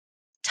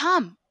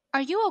Tom,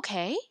 are you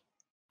okay?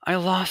 I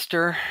lost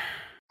her.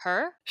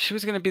 Her? She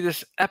was going to be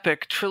this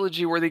epic,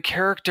 trilogy-worthy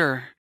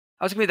character.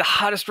 I was going to be the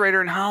hottest writer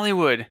in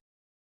Hollywood.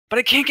 But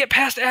I can't get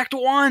past Act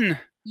 1!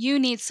 You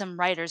need some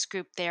writers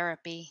group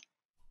therapy.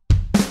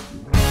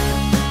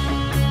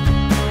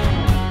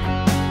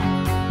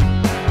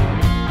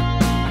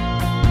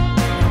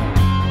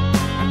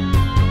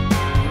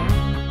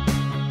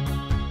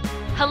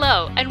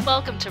 Hello, and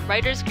welcome to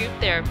Writers Group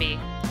Therapy.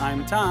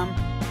 I'm Tom.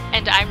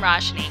 And I'm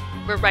Roshni.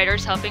 We're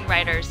writers helping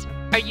writers.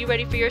 Are you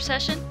ready for your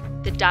session?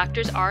 The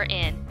doctors are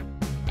in.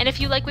 And if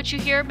you like what you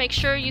hear, make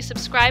sure you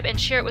subscribe and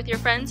share it with your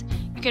friends.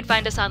 You can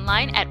find us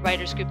online at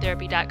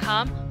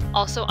writersgrouptherapy.com,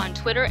 also on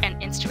Twitter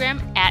and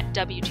Instagram at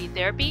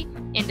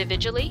WGTherapy,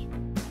 individually.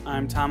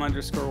 I'm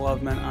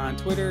Tom_Loveman on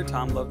Twitter,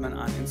 Tom Loveman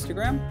on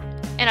Instagram.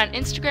 And on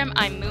Instagram,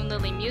 I'm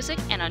Moonlily Music,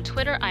 and on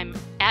Twitter, I'm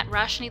at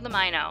Roshni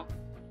Lamino.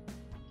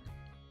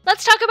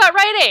 Let's talk about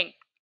writing!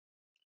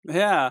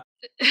 Yeah.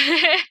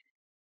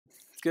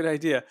 Good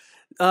idea.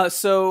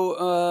 So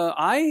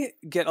I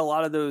get a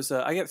lot of those.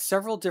 I get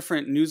several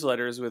different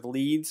newsletters with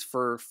leads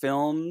for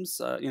films,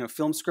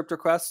 film script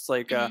requests.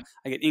 Like I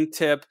get Ink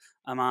Tip.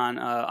 I'm on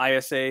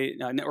ISA,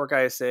 Network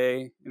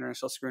ISA,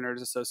 International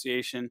Screenwriters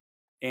Association.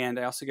 And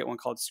I also get one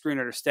called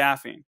Screenwriter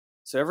Staffing.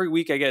 So every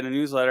week I get a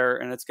newsletter,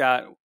 and it's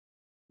got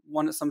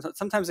one.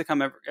 Sometimes they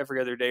come every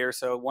other day or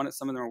so.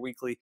 Some of them are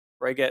weekly,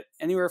 where I get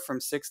anywhere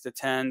from 6 to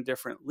 10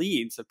 different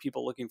leads of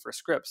people looking for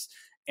scripts.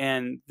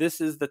 And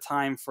this is the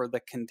time for the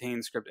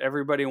contained script.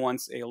 Everybody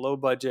wants a low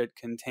budget,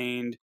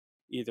 contained,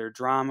 either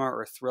drama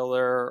or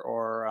thriller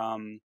or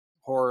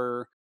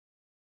horror.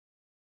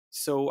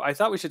 So I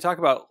thought we should talk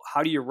about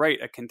how do you write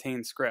a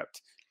contained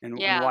script and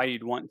why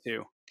you'd want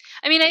to.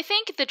 I mean, I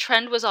think the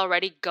trend was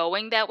already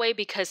going that way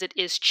because it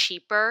is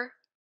cheaper.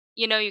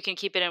 You know, you can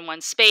keep it in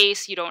one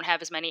space. You don't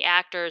have as many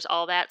actors,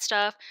 all that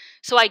stuff.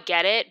 So I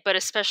get it, but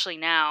especially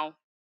now.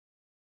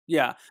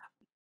 Yeah.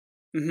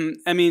 Mm-hmm.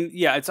 I mean,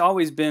 yeah, it's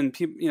always been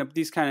people.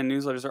 These kind of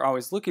newsletters are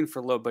always looking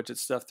for low budget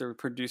stuff. There are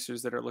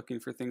producers that are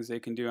looking for things they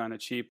can do on a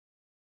cheap.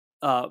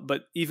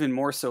 But even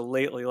more so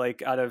lately,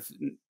 like out of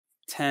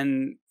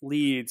 10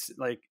 leads,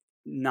 like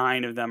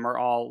 9 of them are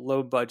all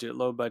low budget,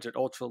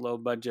 ultra low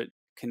budget,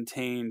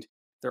 contained.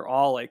 They're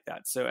all like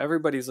that. So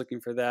everybody's looking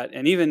for that.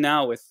 And even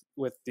now with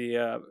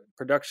the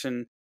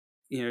production,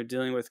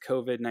 dealing with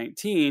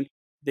COVID-19,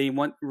 they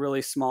want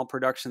really small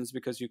productions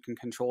because you can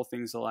control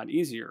things a lot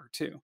easier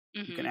too.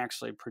 Mm-hmm. You can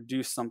actually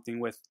produce something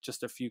with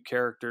just a few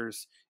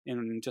characters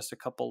in just a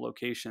couple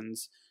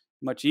locations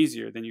much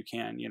easier than you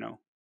can,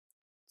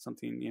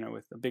 something,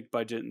 with a big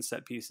budget and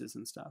set pieces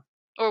and stuff.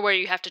 Or where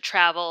you have to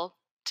travel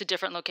to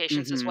different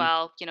locations as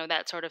well,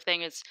 that sort of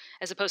thing, as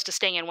opposed to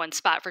staying in one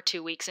spot for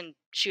 2 weeks and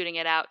shooting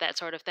it out, that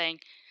sort of thing.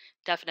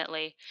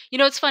 Definitely.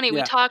 It's funny,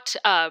 we talked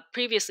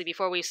previously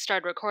before we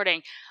started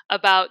recording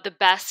about the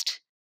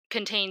best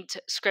contained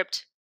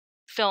script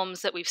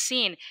films that we've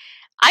seen.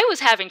 I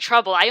was having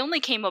trouble. I only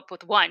came up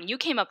with one. You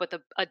came up with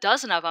a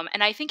dozen of them.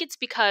 And I think it's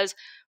because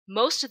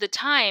most of the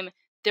time,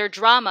 they're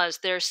dramas,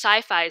 they're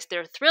sci-fis,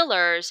 they're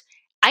thrillers.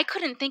 I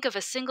couldn't think of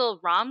a single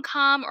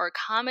rom-com or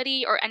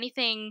comedy or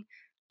anything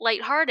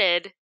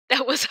lighthearted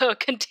that was a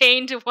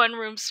contained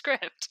one-room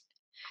script.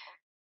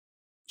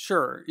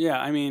 Sure. Yeah.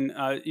 I mean,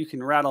 you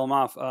can rattle them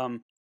off.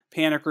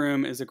 Panic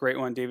Room is a great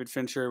one. David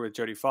Fincher with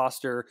Jodie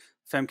Foster.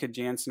 Femke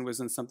Janssen was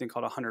in something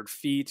called 100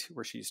 Feet,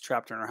 where she's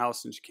trapped in her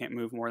house and she can't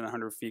move more than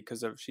 100 feet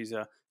because she's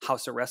a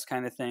house arrest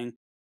kind of thing.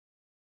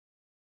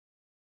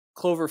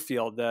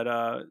 Cloverfield,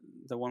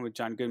 the one with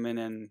John Goodman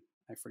and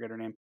I forget her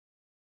name.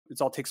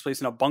 It all takes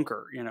place in a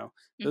bunker.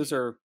 Those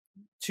are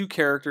 2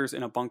 characters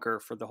in a bunker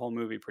for the whole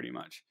movie, pretty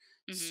much.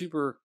 Mm-hmm.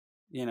 Super,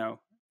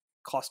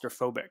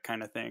 claustrophobic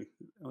kind of thing,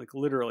 like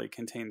literally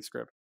contained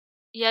script.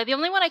 Yeah, the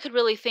only one I could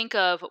really think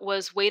of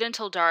was Wait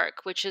Until Dark,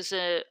 which is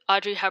a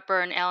Audrey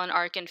Hepburn, Alan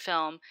Arkin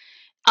film.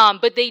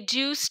 But they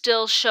do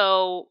still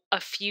show a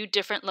few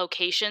different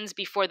locations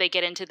before they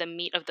get into the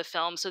meat of the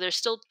film. So there's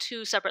still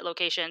 2 separate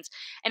locations.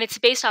 And it's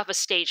based off a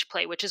stage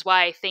play, which is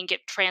why I think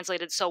it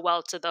translated so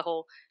well to the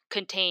whole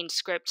contained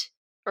script,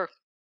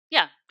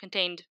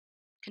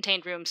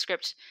 contained room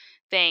script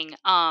thing.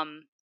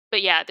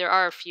 But yeah, there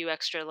are a few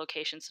extra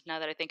locations now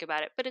that I think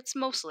about it. But it's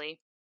mostly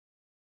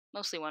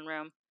one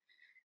room.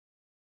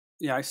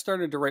 Yeah, I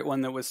started to write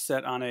one that was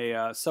set on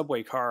a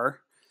subway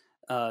car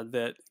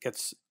that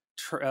gets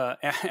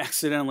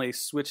accidentally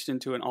switched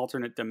into an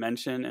alternate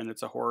dimension, and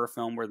it's a horror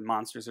film where the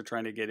monsters are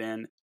trying to get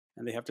in,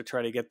 and they have to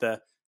try to get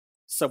the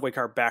subway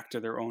car back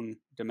to their own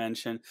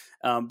dimension.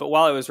 But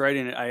while I was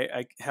writing it,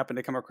 I happened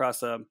to come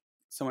across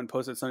someone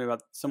posted something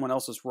about someone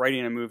else was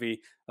writing a movie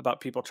about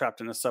people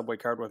trapped in a subway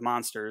car with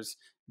monsters.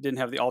 Didn't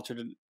have the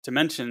alternate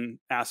dimension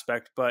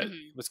aspect, but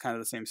it was kind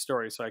of the same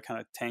story, so I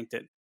kind of tanked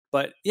it.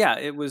 But yeah,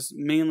 it was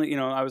mainly,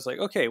 I was like,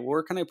 okay,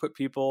 where can I put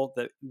people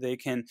that they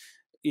can,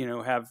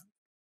 have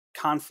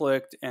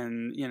conflict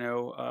and,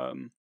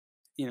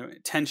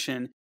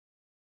 tension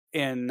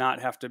and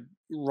not have to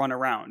run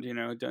around,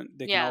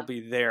 they can all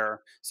be there.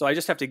 So I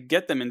just have to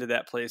get them into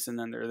that place and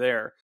then they're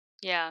there.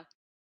 Yeah.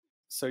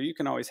 So you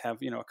can always have,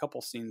 a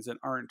couple scenes that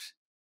aren't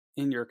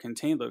in your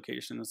contained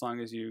location, as long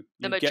as The you get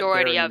there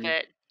majority and of you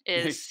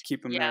it is,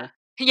 keep them yeah. there.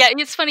 Yeah,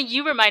 it's funny,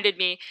 you reminded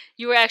me,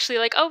 you were actually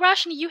like, "Oh,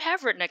 Roshni, you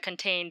have written a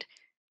contained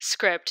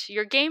script,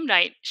 your game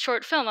night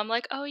short film." I'm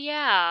like, "Oh,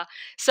 yeah."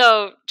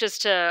 So,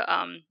 just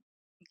to,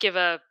 give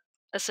a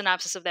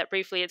synopsis of that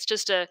briefly, it's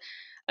just a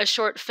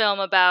short film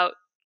about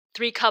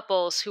 3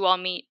 couples who all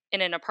meet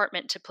in an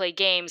apartment to play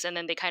games, and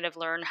then they kind of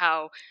learn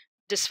how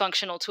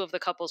dysfunctional 2 of the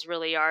couples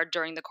really are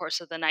during the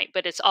course of the night,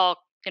 but it's all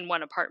in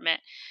one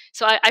apartment.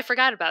 So I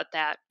forgot about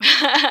that.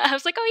 I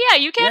was like, "Oh, yeah,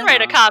 you can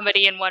write a Yeah,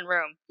 comedy in one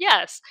room."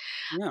 Yes.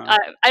 yeah.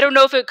 I don't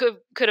know if it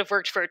could have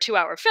worked for a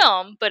 2-hour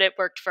film, but it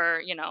worked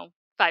for,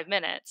 5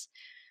 minutes.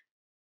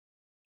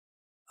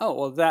 Oh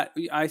well, that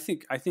I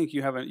think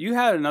you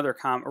had another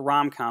a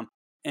rom com,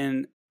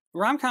 and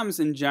rom coms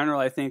in general.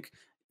 I think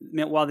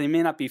while they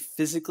may not be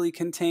physically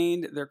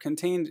contained, they're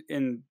contained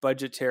in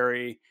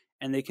budgetary,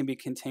 and they can be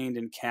contained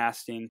in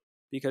casting,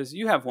 because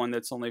you have one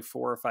that's only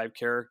 4 or 5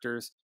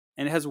 characters,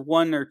 and it has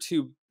 1 or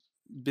 2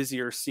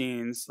 busier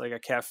scenes like a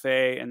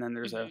cafe, and then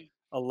there's Mhm.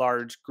 a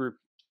large group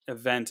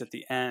event at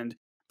the end.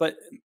 But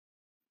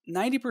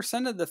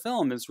 90% of the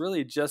film is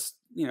really just,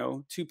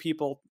 2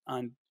 people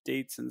on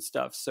dates and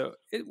stuff. So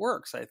it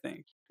works, I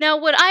think. Now,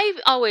 what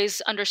I've always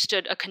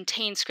understood a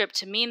contained script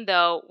to mean,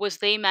 though, was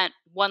they meant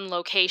one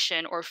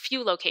location or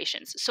few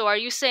locations. So are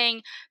you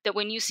saying that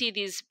when you see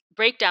these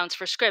breakdowns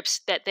for scripts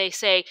that they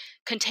say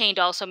contained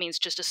also means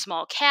just a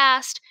small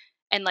cast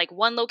and like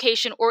one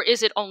location, or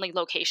is it only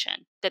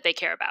location that they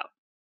care about?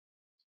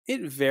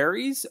 It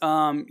varies.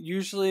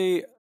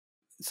 Usually,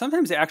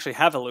 sometimes they actually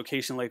have a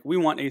location. Like, we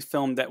want a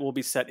film that will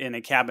be set in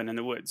a cabin in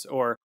the woods,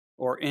 or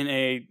in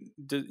a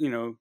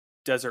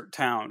desert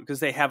town, because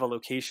they have a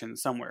location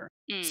somewhere.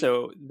 Mm.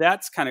 So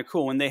that's kind of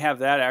cool when they have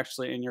that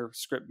actually, in your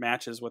script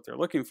matches what they're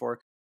looking for,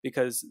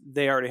 because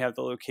they already have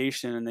the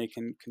location and they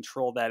can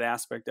control that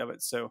aspect of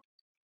it. So,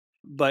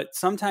 but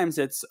sometimes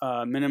it's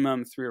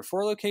minimum 3 or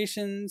 4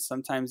 locations.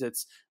 Sometimes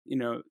it's,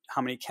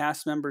 how many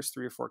cast members,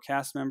 3 or 4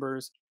 cast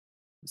members.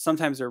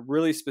 Sometimes they're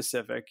really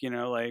specific,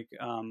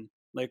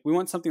 like we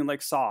want something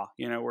like Saw,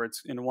 where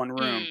it's in one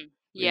room, Mm.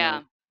 you know,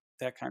 Yeah.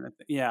 that kind of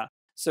thing. Yeah.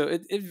 So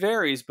it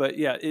varies, but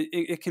yeah,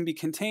 it can be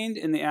contained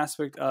in the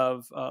aspect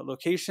of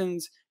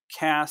locations,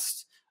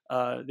 cast.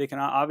 They can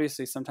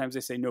obviously, sometimes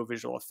they say no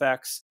visual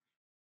effects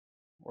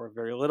or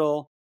very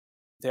little.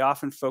 They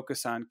often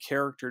focus on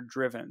character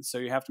driven. So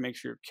you have to make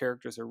sure your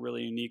characters are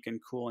really unique and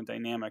cool and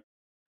dynamic,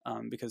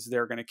 because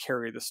they're going to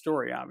carry the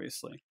story,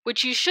 obviously.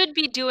 Which you should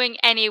be doing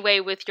anyway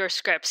with your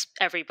scripts,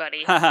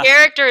 everybody.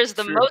 Character is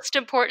the True. most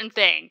important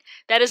thing.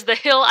 That is the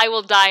hill I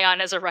will die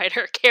on as a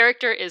writer.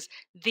 Character is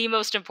the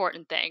most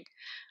important thing.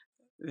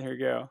 There you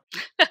go.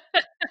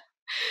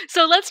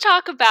 So let's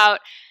talk about,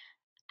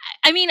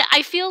 I mean,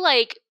 I feel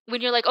like when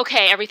you're like,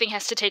 okay, everything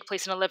has to take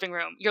place in a living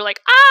room, you're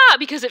like, ah,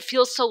 because it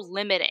feels so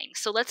limiting.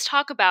 So let's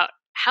talk about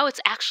how it's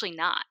actually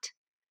not.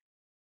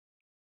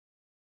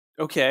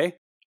 Okay.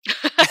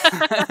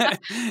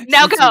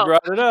 Now Since you go.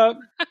 brought it up.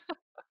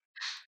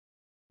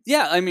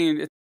 Yeah, I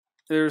mean,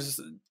 there's,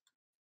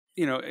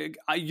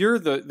 you're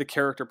the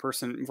character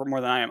person more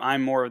than I am.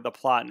 I'm more of the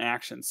plot and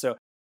action. So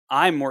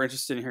I'm more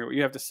interested in hearing what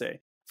you have to say.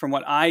 From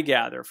what I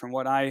gather, from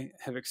what I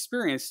have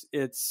experienced,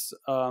 it's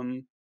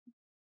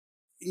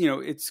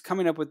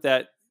coming up with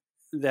that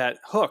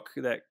hook,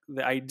 that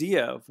the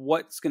idea of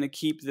what's going to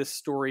keep this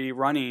story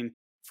running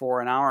for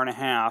an hour and a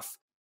half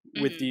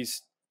with Mhm.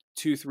 these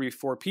 2, 3,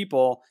 4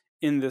 people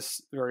in this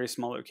very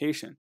small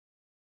location.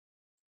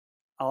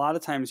 A lot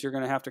of times you're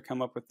going to have to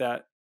come up with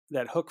that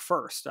hook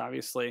first,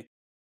 obviously,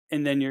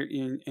 and then you're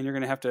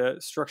going to have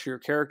to structure your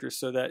characters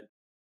so that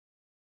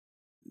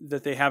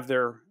they have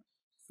their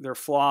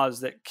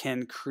flaws that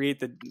can create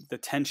the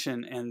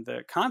tension and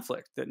the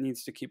conflict that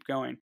needs to keep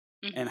going,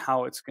 and Mhm.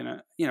 how it's going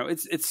to,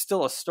 it's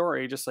still a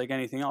story just like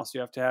anything else.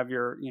 You have to have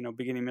your,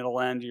 beginning,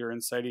 middle, end, your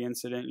inciting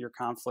incident, your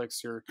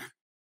conflicts, your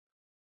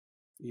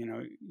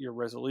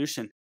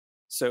resolution.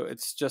 So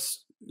it's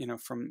just,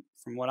 from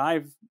what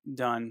I've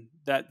done,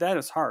 that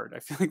is hard. I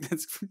feel like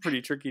that's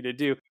pretty tricky to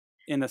do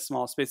in a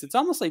small space. It's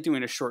almost like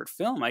doing a short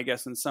film, I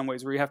guess, in some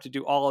ways, where you have to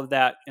do all of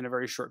that in a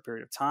very short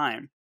period of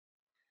time.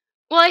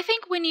 Well, I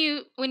think when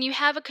you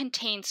have a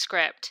contained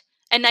script,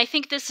 and I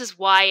think this is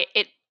why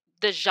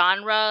the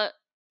genre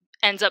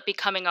ends up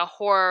becoming a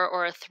horror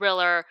or a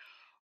thriller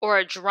or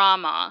a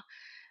drama,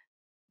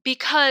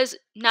 because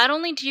not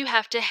only do you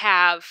have to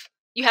have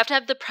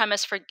the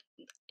premise for,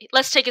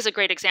 let's take as a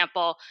great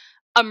example,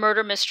 a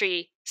murder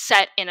mystery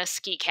set in a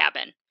ski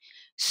cabin.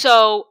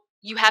 So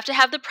you have to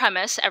have the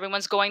premise,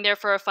 everyone's going there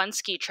for a fun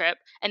ski trip,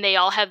 and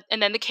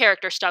then the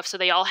character stuff, so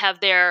they all have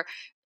their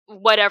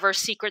whatever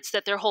secrets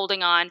that they're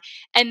holding on,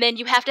 and then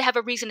you have to have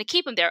a reason to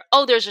keep them there.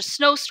 Oh, there's a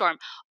snowstorm.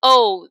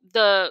 Oh,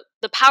 the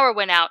power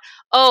went out.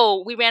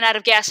 Oh, we ran out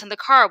of gas in the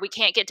car, we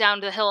can't get down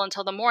the hill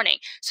until the morning.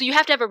 So you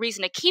have to have a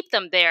reason to keep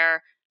them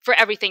there for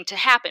everything to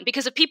happen,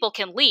 because if people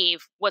can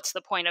leave, what's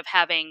the point of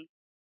having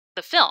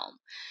the film?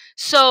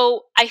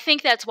 So I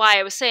think that's why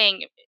I was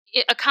saying,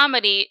 a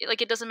comedy,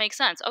 like, it doesn't make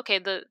sense. Okay,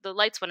 the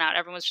lights went out.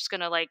 Everyone's just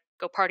gonna like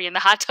go party in the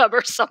hot tub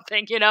or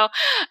something, you know?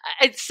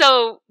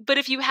 So, but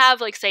if you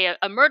have like say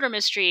a murder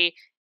mystery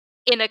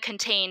in a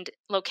contained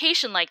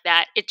location like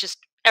that, it just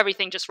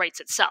everything just writes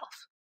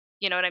itself.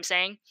 You know what I'm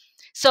saying?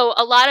 So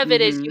a lot of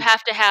it is you Mm-hmm.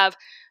 have to have,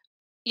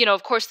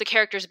 of course, the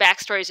characters'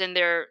 backstories and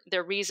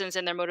their reasons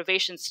and their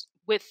motivations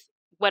with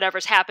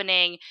whatever's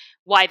happening,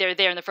 why they're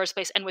there in the first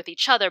place, and with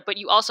each other. But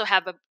you also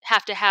have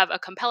to have a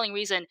compelling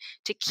reason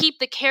to keep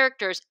the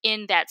characters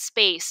in that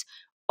space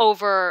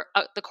over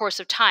the course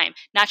of time,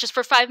 not just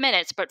for 5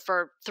 minutes, but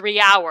for 3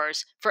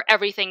 hours, for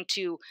everything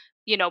to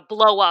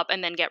blow up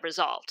and then get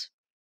resolved.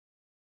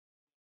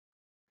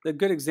 A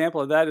good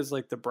example of that is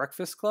like The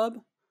Breakfast Club.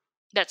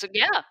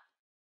 Yeah.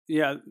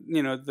 Yeah,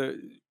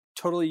 the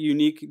totally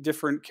unique,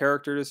 different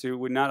characters who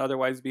would not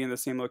otherwise be in the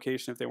same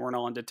location if they weren't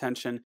all in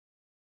detention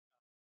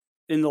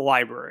in the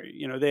library.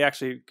 They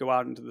actually go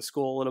out into the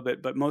school a little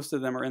bit, but most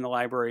of them are in the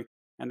library,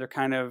 and they're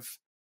kind of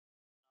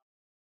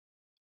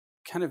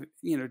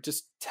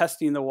just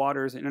testing the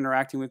waters and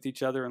interacting with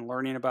each other and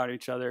learning about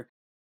each other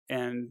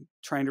and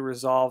trying to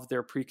resolve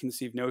their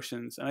preconceived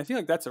notions. And I feel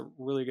like that's a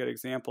really good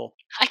example.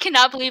 I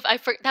cannot believe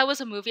that was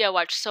a movie I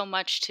watched so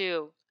much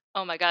too.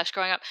 Oh my gosh,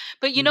 growing up.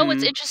 But you know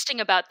what's Hmm. interesting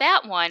about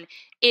that one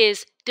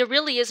is there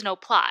really is no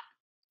plot.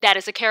 That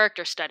is a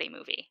character study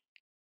movie.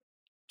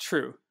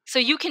 True. So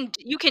you can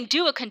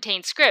do a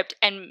contained script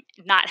and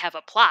not have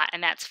a plot,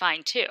 and that's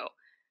fine too.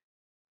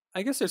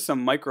 I guess there's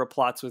some micro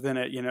plots within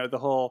it, the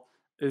whole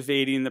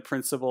evading the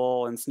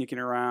principal and sneaking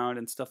around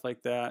and stuff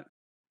like that.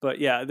 But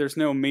yeah, there's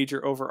no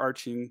major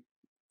overarching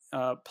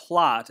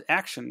plot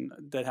action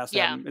that has to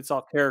Yeah. happen. It's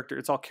all character.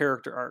 It's all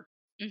character arc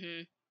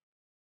Mhm.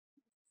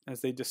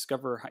 as they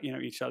discover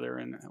each other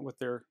and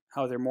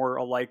how they're more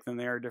alike than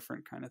they are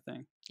different, kind of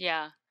thing.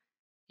 Yeah.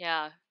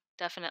 Yeah,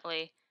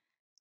 definitely.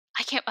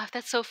 I can't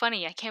that's so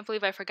funny. I can't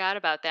believe I forgot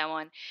about that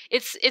one.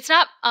 It's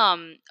not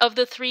of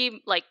the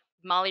 3 like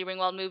Molly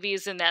Ringwald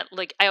movies, and that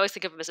like I always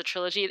think of them as a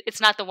trilogy.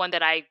 It's not the one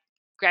that I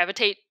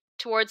gravitate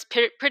towards.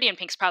 Pretty in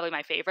Pink's probably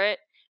my favorite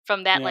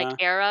from that like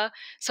Yeah. era.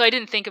 So I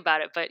didn't think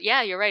about it, but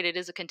yeah, you're right. It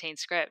is a contained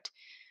script,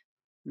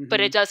 but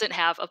Hmm. it doesn't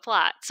have a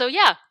plot. So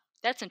yeah,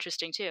 that's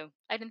interesting too.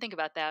 I didn't think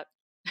about that.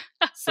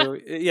 So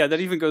yeah, that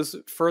even goes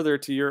further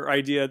to your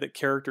idea that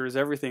character is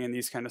everything in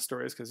these kind of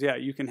stories. Because yeah,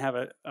 you can have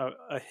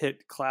a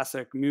hit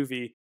classic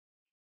movie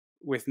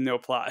with no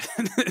plot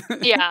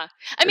Yeah.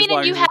 I as mean,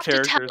 and long as the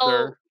characters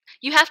are.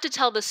 you have to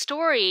tell the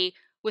story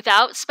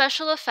without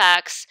special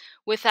effects,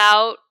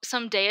 without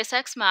some deus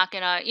ex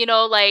machina,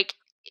 like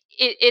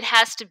it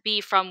has to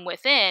be from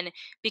within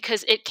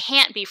because it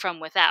can't be from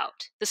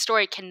without. The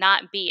story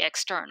cannot be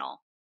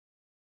external.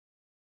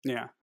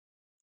 Yeah.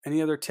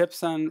 Any other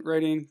tips on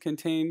writing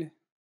contained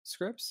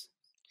scripts?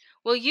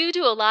 Well, you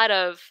do a lot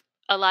of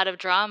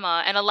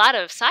drama and a lot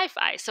of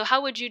sci-fi. So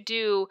how would you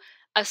do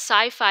a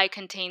sci-fi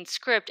contained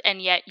script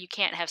and yet you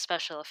can't have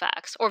special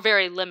effects or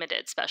very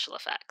limited special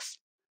effects?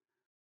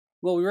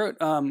 Well,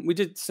 we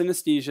did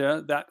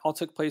synesthesia. That all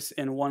took place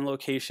in one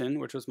location,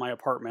 which was my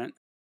apartment.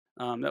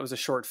 That was a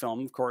short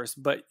film, of course,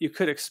 but you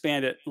could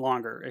expand it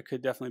longer. It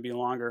could definitely be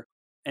longer.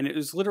 And it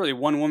was literally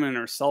one woman on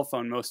her cell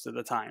phone most of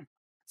the time.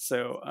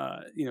 So,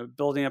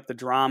 building up the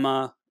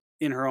drama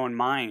in her own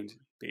mind,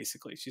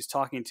 basically. She's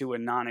talking to a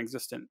non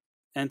existent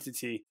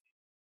entity,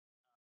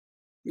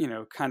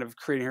 kind of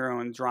creating her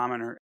own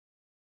drama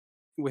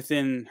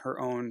within her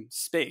own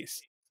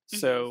space. Mhm.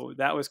 So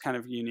that was kind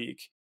of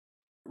unique.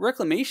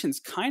 Reclamation's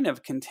kind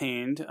of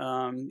contained.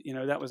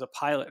 That was a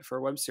pilot for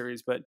a web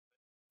series, but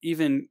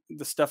even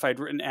the stuff I'd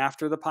written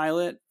after the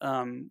pilot,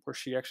 where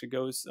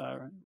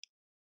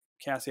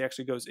Cassie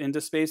actually goes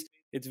into space,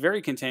 it's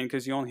very contained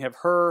because you only have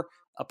her,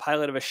 a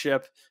pilot of a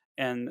ship,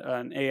 and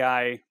an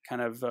AI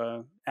kind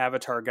of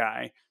avatar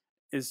guy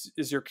is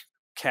your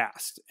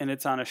cast, and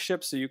it's on a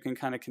ship, so you can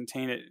kind of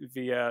contain it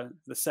via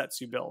the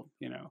sets you build,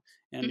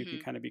 and you can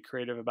Mhm. kind of be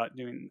creative about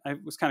doing. I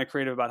was kind of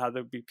creative about how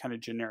they'd be kind of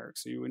generic,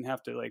 so you wouldn't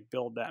have to like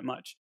build that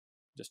much,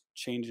 just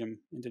change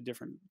them into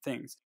different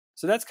things.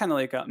 So that's kind of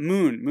like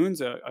Moon. Moon's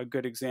a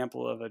good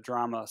example of a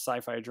drama,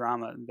 sci-fi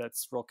drama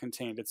that's real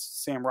contained. It's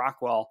Sam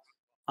Rockwell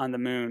on the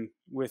moon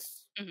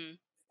with Mhm.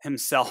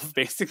 himself,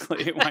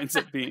 basically. It winds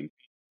up being,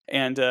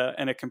 and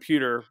a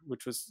computer,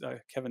 which was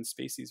Kevin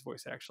Spacey's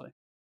voice, actually.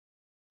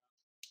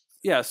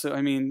 Yeah, so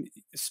I mean,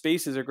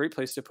 space is a great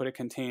place to put a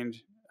contained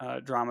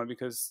drama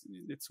because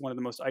it's one of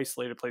the most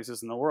isolated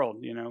places in the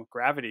world.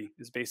 Gravity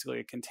is basically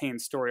a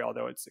contained story,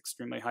 although it's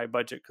extremely high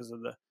budget because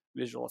of the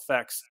visual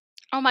effects.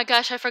 Oh my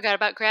gosh, I forgot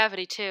about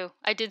Gravity too.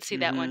 I did see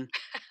that one.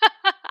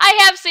 Hmm. I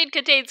have seen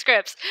contained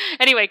scripts.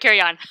 Anyway,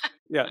 carry on.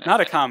 Yeah, not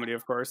a comedy,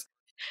 of course.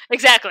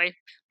 Exactly.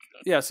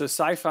 Yeah, so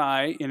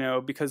sci-fi,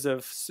 because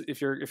of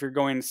if you're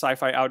going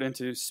sci-fi out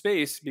into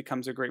space,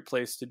 becomes a great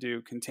place to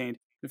do contained.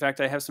 In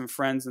fact, I have some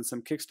friends and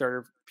some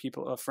Kickstarter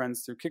people,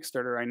 friends through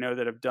Kickstarter I know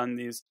that have done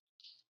these.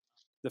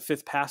 The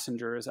Fifth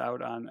Passenger is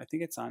out on, I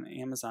think it's on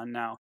Amazon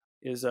now.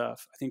 Is I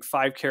think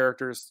 5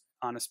 characters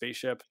on a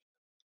spaceship.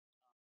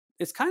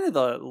 It's kind of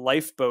the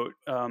lifeboat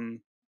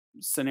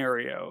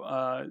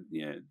scenario.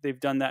 They've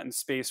done that in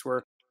space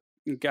where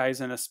guy's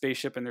in a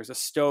spaceship and there's a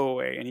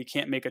stowaway and he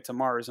can't make it to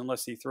Mars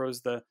unless he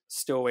throws the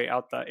stowaway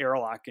out the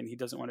airlock, and he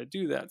doesn't want to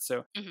do that.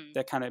 So Hmm.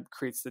 that kind of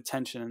creates the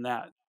tension in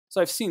that.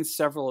 So I've seen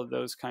several of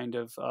those kind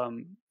of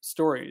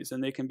stories,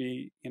 and they can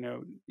be,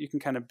 you can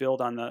kind of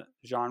build on the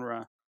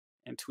genre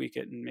and tweak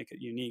it and make it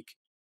unique.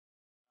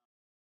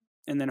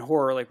 And then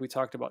horror, like we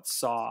talked about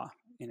Saw,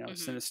 Hmm.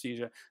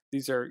 synesthesia.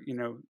 These are,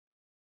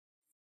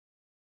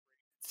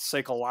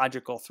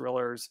 psychological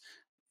thrillers,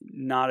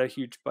 not a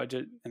huge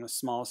budget in a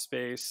small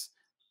space,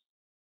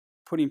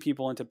 putting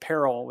people into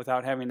peril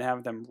without having to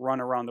have them run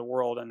around the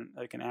world in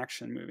like an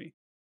action movie.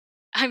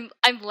 I'm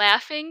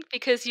laughing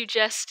because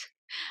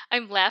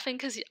I'm laughing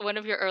because one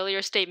of your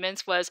earlier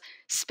statements was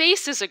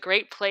space is a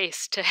great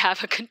place to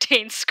have a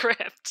contained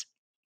script.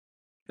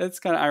 That's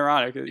kind of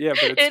ironic. Yeah,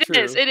 but it's It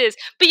is, true. it is.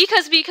 But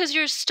because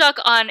you're stuck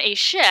on a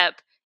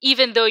ship,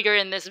 even though you're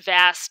in this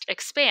vast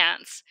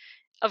expanse.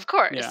 Of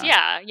course,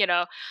 Yeah.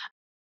 yeah,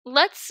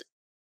 Let's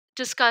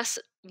discuss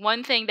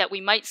one thing that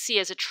we might see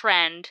as a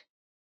trend.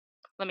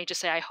 Let me just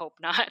say I hope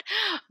not.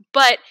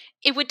 But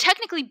it would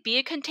technically be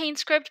a contained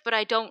script, but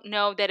I don't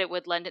know that it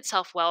would lend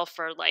itself well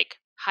for like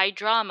high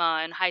drama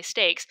and high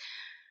stakes.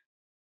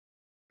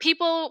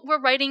 People were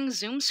writing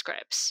Zoom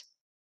scripts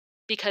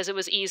because it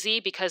was easy,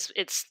 because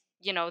it's,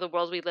 the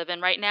world we live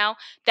in right now.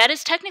 That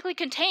is technically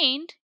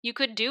contained. You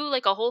could do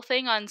like a whole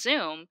thing on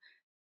Zoom,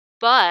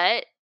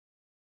 but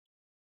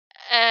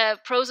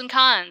pros and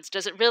cons.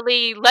 Does it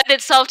really lend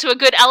itself to a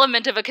good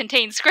element of a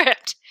contained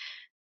script?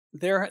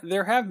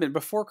 There have been,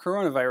 before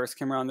coronavirus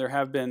came around, there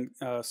have been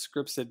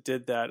scripts that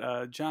did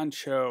that. John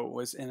Cho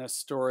was in a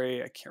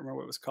story, I can't remember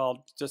what it was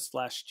called, just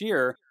last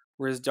year,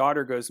 where his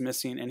daughter goes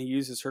missing and he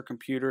uses her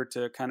computer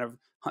to kind of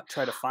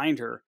try to find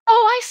her.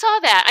 Oh, I saw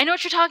that. I know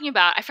what you're talking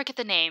about. I forget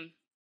the name.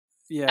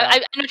 I Yeah.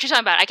 know what you're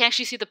talking about. I can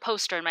actually see the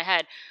poster in my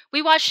head.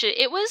 We watched it.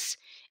 It was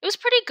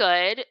pretty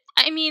good.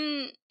 I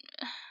mean,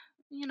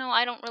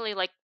 I don't really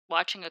like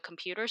watching a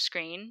computer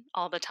screen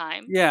all the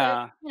time, but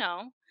Yeah. you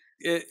know.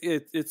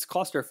 It's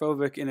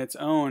claustrophobic in its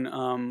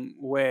own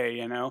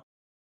way,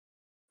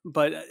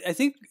 but I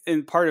think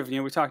in part of,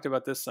 we talked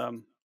about this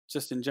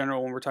just in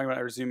general when we're talking about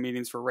our Zoom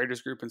meetings for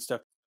writers group and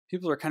stuff.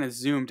 People are kind of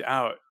zoomed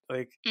out,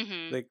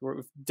 Mhm. like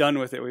we're done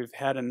with it. We've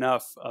had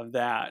enough of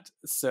that.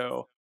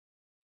 So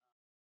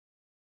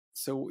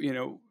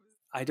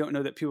I don't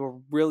know that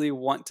people really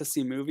want to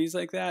see movies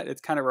like that.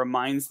 It kind of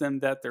reminds them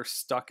that they're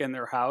stuck in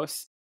their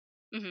house.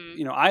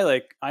 Mhm. I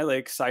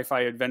like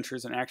sci-fi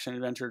adventures and action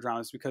adventure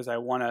dramas because I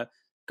want to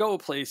go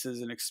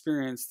places and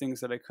experience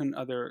things that I couldn't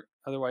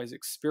otherwise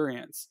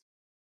experience.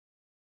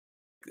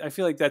 I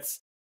feel like that's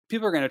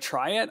people are going to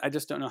try it. I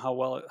just don't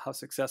know how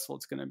successful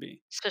it's going to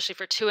be. Especially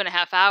for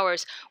 2.5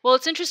 hours. Well,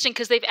 it's interesting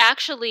because they've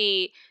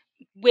actually,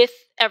 with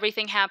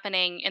everything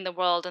happening in the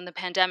world and the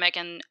pandemic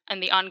and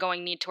the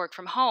ongoing need to work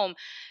from home,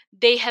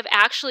 they have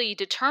actually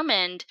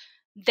determined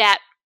that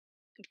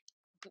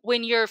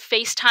when you're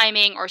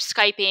FaceTiming or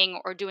Skyping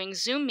or doing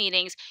Zoom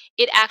meetings,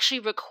 it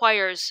actually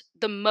requires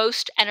the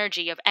most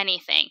energy of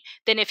anything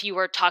than if you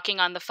were talking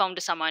on the phone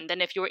to someone, than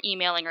if you were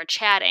emailing or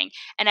chatting.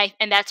 And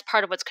that's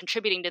part of what's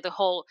contributing to the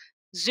whole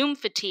Zoom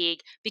fatigue,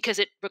 because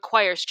it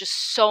requires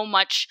just so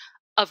much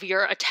of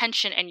your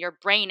attention and your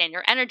brain and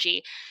your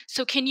energy.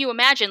 So can you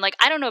imagine, like,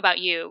 I don't know about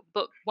you,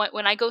 but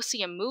when I go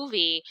see a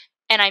movie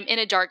and I'm in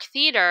a dark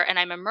theater and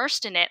I'm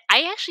immersed in it,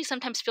 I actually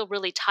sometimes feel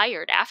really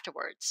tired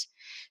afterwards.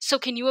 So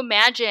can you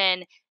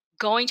imagine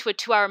going to a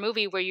 2-hour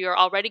movie where you're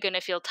already going to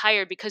feel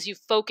tired because you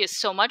focused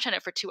so much on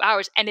it for 2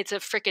 hours, and it's a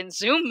freaking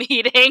Zoom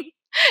meeting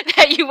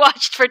that you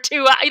watched for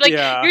 2 hours? Like,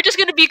 Yeah. you're just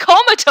going to be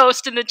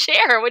comatose in the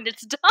chair when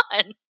it's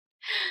done.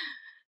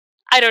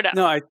 I don't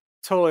No, know. I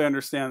totally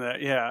understand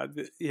that. Yeah.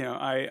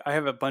 I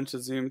have a bunch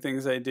of Zoom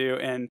things I do,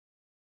 and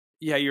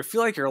yeah, you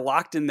feel like you're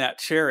locked in that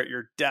chair at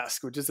your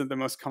desk, which isn't the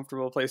most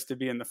comfortable place to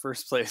be in the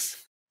first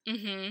place.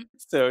 Hmm.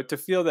 So to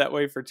feel that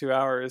way for 2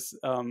 hours,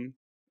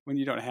 when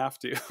you don't have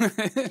to.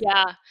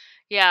 Yeah.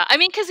 Yeah. I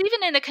mean, because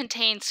even in a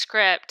contained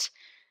script,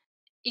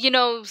 you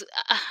know, s-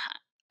 uh,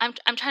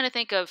 I'm trying to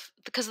think of,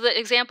 because the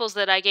examples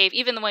that I gave,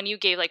 even the one you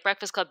gave, like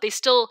Breakfast Club, they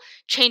still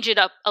change it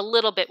up a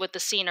little bit with the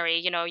scenery.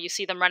 You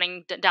see them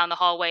running down the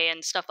hallway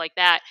and stuff like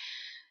that.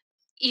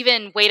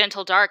 Even Wait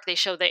Until Dark, they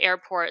show the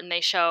airport and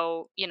they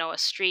show, a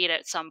street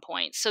at some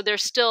point. So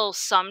there's still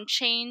some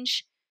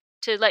change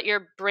to let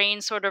your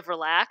brain sort of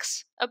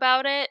relax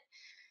about it.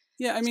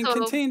 Yeah, I mean, So,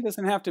 contained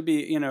doesn't have to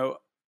be,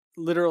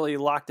 literally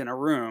locked in a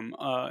room.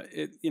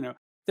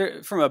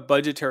 There, from a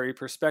budgetary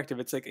perspective,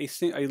 it's like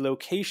a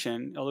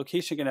location. A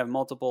location can have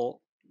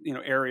multiple,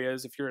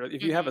 areas. If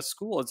you have a mhm,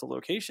 school as a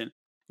location,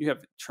 you have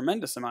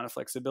tremendous amount of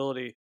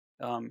flexibility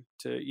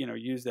to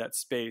use that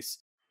space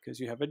because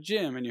you have a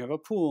gym and you have a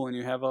pool and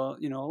you have a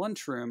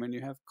lunchroom and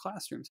you have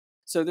classrooms.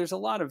 So there's a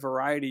lot of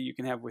variety you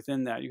can have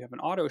within that. You have an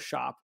auto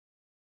shop,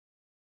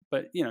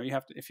 but you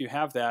have to, if you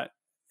have that,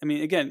 I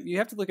mean, again, you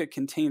have to look at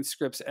contained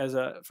scripts as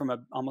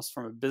almost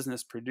from a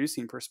business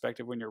producing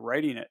perspective when you're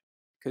writing it,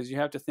 because you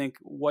have to think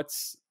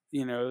what's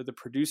the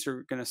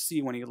producer going to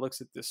see when he looks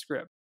at the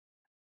script.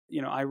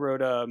 I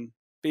wrote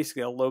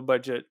basically a low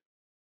budget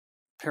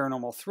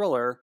paranormal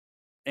thriller,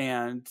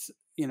 and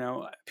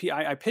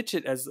I pitch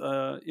it as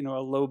a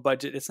low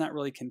budget. It's not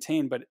really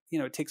contained, but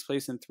it takes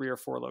place in 3 or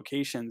 4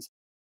 locations.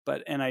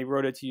 And I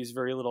wrote it to use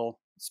very little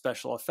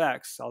special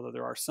effects, although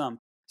there are some.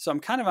 So I'm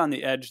kind of on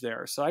the edge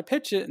there. So I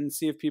pitch it and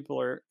see if people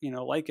are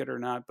like it or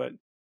not, but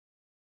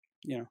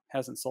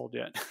hasn't sold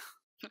yet.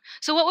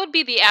 So what would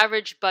be the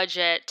average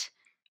budget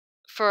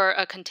for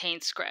a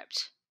contained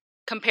script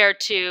compared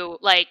to,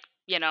 like,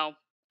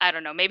 I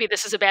don't know, maybe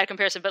this is a bad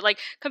comparison, but like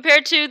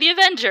compared to the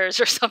Avengers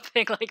or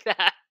something like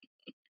that?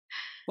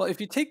 Well,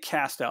 if you take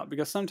cast out,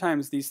 because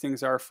sometimes these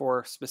things are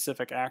for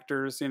specific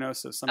actors, so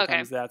Okay.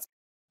 sometimes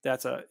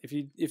that's a if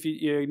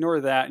you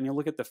ignore that and you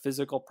look at the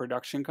physical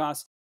production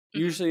costs, Mhm.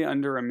 usually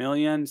under a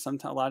million,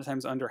 sometimes a lot of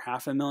times under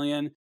half a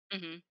million,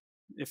 Mhm.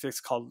 if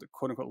it's called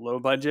quote unquote low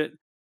budget.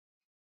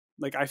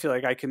 Like I feel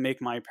like I can make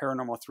my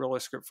paranormal thriller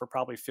script for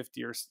probably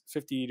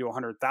 50 to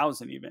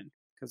 100,000 even,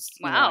 because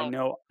I Wow.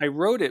 know I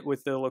wrote it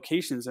with the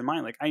locations in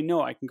mind. Like I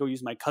know I can go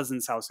use my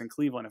cousin's house in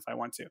Cleveland if I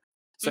want to.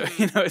 So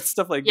Mhm. it's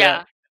stuff like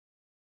that.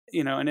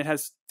 Yeah. And it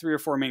has 3 or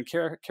 4 main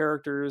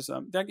characters.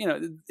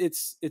 That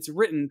it's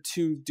written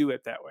to do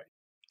it that way.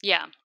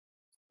 Yeah.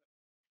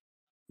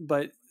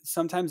 But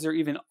sometimes they're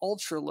even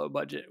ultra low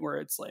budget where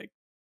it's like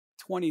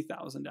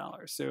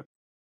 $20,000. So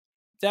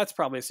that's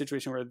probably a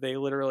situation where they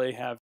literally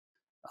have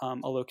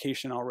a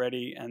location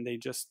already and they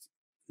just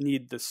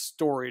need the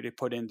story to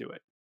put into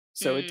it.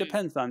 So it Mm.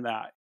 depends on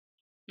that.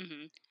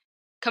 Mhm.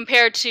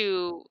 Compared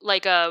to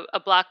like a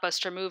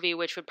blockbuster movie,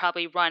 which would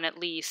probably run at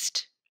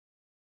least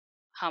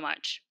how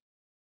much?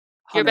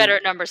 You're better 100.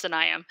 at numbers than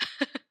I am.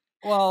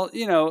 Well,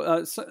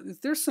 so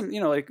there's some,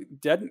 like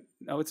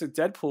I would say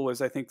Deadpool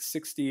was, I think,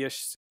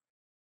 60-ish,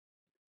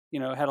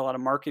 had a lot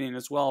of marketing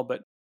as well,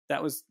 but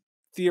that was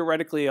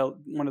theoretically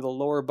one of the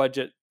lower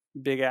budget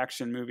big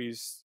action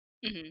movies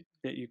Mhm.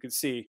 that you could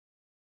see.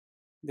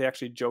 They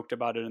actually joked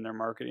about it in their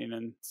marketing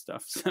and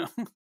stuff. So,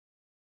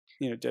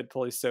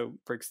 Deadpool is so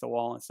breaks the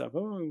wall and stuff.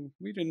 Oh,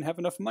 we didn't have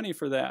enough money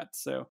for that.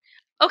 So,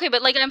 Okay,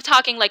 but like I'm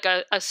talking like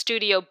a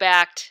studio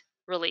backed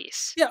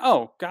release. yeah.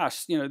 Oh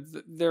gosh,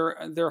 they're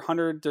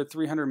 100 to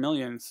 300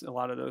 millions. A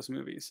lot of those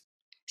movies.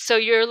 So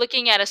you're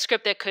looking at a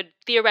script that could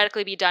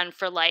theoretically be done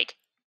for like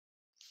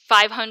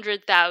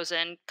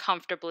 500,000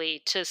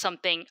 comfortably to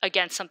something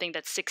against something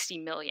that's 60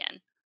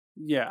 million.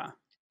 Yeah.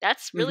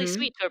 That's really Hmm.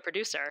 sweet to a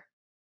producer.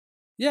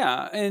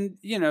 Yeah, and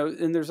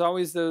and there's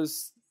always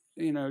those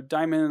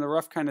diamond in the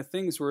rough kind of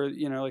things where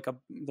like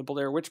the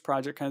Blair Witch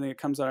Project kind of thing. It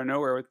comes out of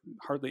nowhere with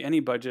hardly any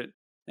budget,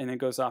 and it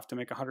goes off to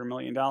make $100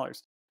 million.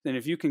 Then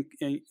if you can,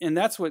 and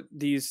that's what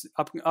these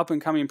up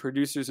and coming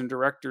producers and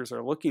directors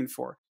are looking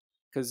for,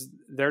 because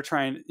they're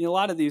trying. A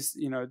lot of these,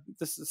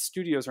 this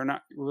studios are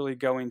not really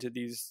going to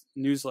these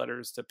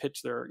newsletters to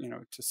pitch their,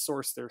 to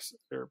source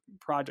their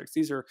projects.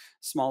 These are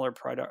smaller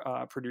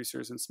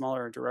producers and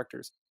smaller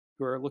directors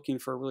who are looking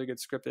for a really good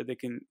script that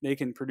they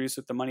can produce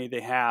with the money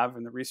they have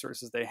and the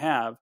resources they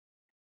have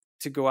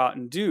to go out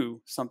and do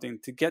something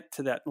to get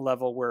to that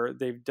level where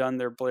they've done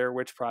their Blair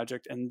Witch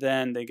Project and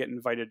then they get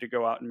invited to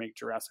go out and make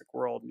Jurassic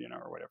World,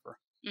 or whatever.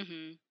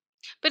 Hmm.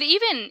 But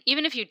even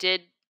if you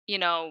did, you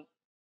know,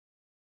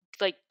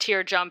 like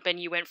tear jump and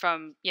you went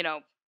from,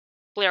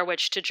 Blair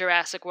Witch to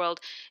Jurassic World,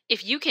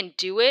 if you can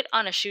do it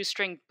on a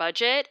shoestring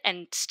budget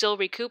and still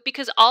recoup,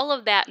 because all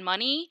of that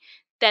money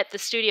that the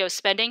studio is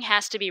spending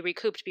has to be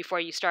recouped before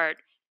you start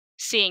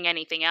seeing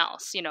anything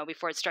else,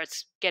 before it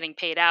starts getting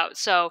paid out.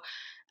 So,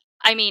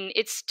 I mean,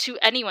 it's to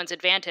anyone's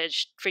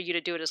advantage for you to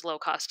do it as low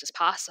cost as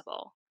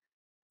possible.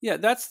 Yeah,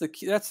 that's the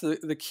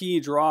key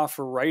draw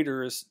for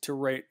writers to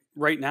write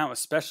right now,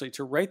 especially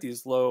to write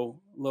these low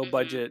Hmm.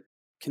 budget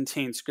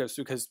contained scripts,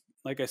 because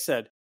like I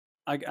said,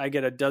 I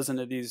get a dozen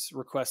of these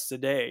requests a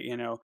day.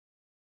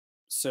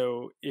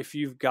 So if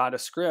you've got a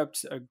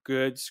script, a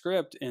good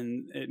script,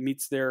 and it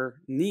meets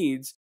their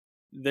needs,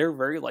 they're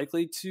very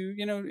likely to,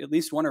 at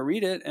least want to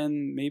read it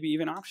and maybe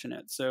even option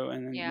it. So,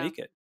 and then Yeah. make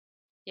it.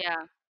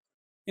 Yeah.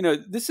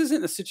 This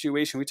isn't a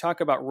situation we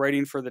talk about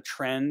writing for the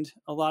trend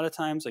a lot of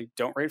times, like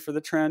don't write for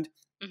the trend.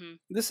 Hmm.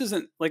 This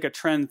isn't like a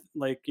trend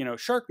like,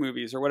 shark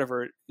movies or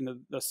whatever,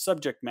 the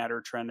subject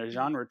matter trend, a Hmm.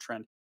 genre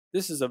trend.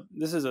 This is a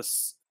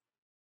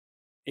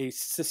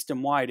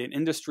system wide, an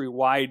industry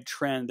wide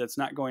trend that's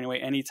not going away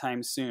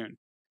anytime soon,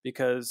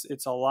 because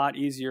it's a lot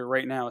easier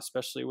right now,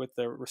 especially with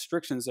the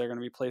restrictions that are going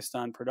to be placed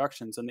on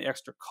productions and the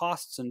extra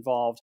costs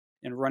involved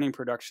in running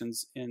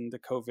productions in the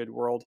COVID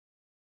world.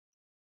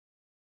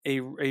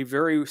 A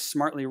very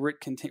smartly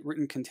written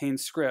contained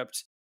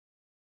script,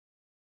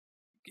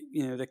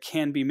 that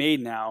can be made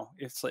now.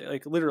 It's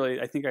like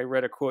literally, I think I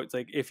read a quote. It's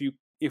like,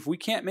 if we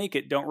can't make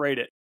it, don't write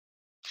it.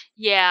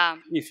 Yeah.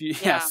 If you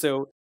yeah, Yeah.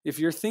 so if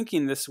you're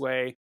thinking this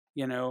way,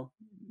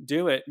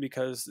 do it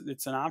because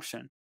it's an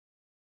option.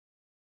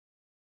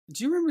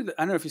 Do you remember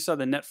I don't know if you saw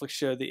the Netflix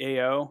show The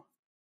AO?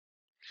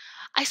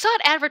 I saw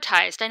it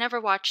advertised. I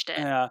never watched it.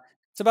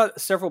 It's about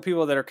several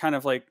people that are kind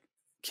of like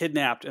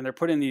kidnapped, and they're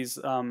put in these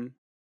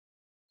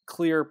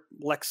clear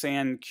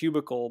Lexan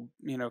cubicle,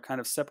 kind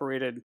of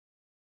separated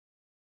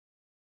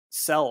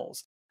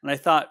cells. And I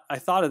thought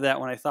of that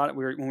when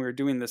we were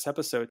doing this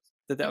episode,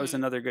 that was Mhm.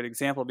 another good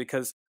example,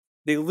 because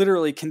they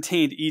literally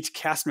contained each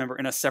cast member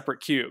in a separate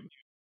cube.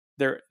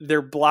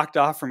 They're blocked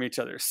off from each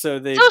other, so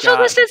they've Social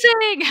got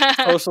distancing.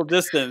 social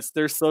distance.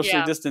 They're socially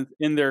Yeah. distant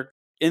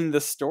in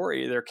the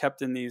story. They're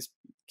kept in these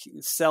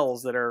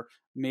cells that are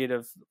made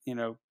of,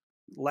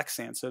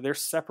 Lexan, so they're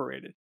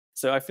separated.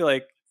 So I feel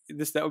like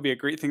that would be a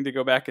great thing to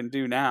go back and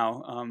do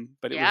now,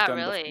 but it was Yeah, done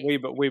really.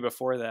 way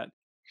before that.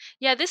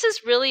 Yeah, this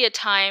is really a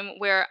time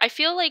where I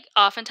feel like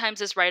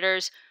oftentimes as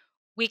writers,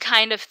 we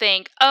kind of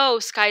think, oh,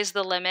 sky's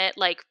the limit,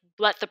 like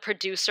let the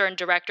producer and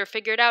director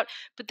figure it out.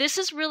 But this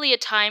is really a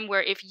time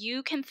where if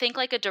you can think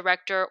like a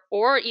director,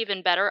 or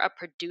even better, a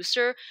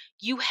producer,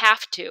 you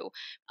have to.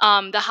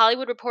 The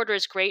Hollywood Reporter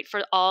is great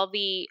for all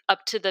the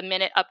up to the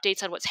minute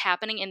updates on what's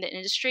happening in the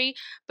industry.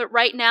 But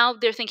right now,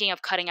 they're thinking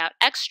of cutting out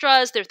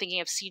extras, they're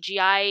thinking of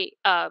CGI.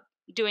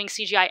 Doing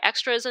CGI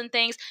extras and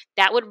things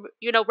that would,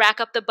 rack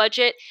up the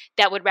budget,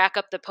 that would rack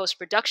up the post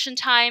production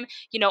time,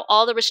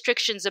 all the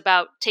restrictions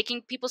about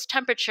taking people's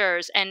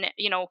temperatures and,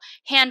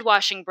 hand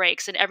washing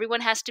breaks, and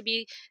everyone has to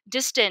be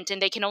distant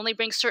and they can only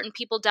bring certain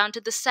people down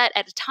to the set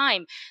at a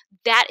time.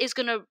 That is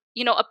going to,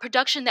 a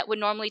production that would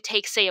normally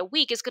take, say, a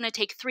week is going to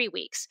take 3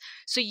 weeks.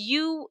 So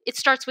it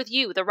starts with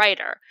you, the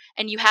writer,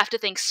 and you have to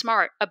think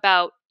smart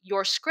about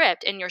your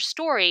script and your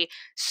story.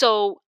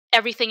 So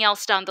everything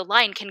else down the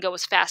line can go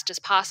as fast as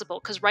possible.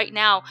 Because right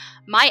now,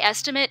 my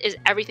estimate is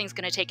everything's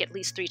going to take at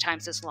least 3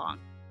 times as long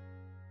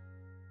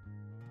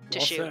to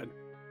Well shoot. said.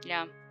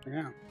 Yeah.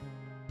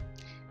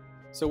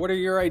 So what are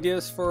your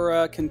ideas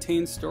for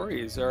contained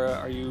stories?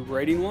 Are you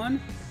writing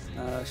one?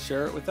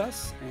 Share it with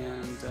us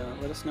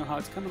and let us know how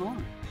it's coming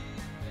along.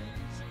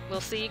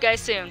 We'll see you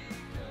guys soon.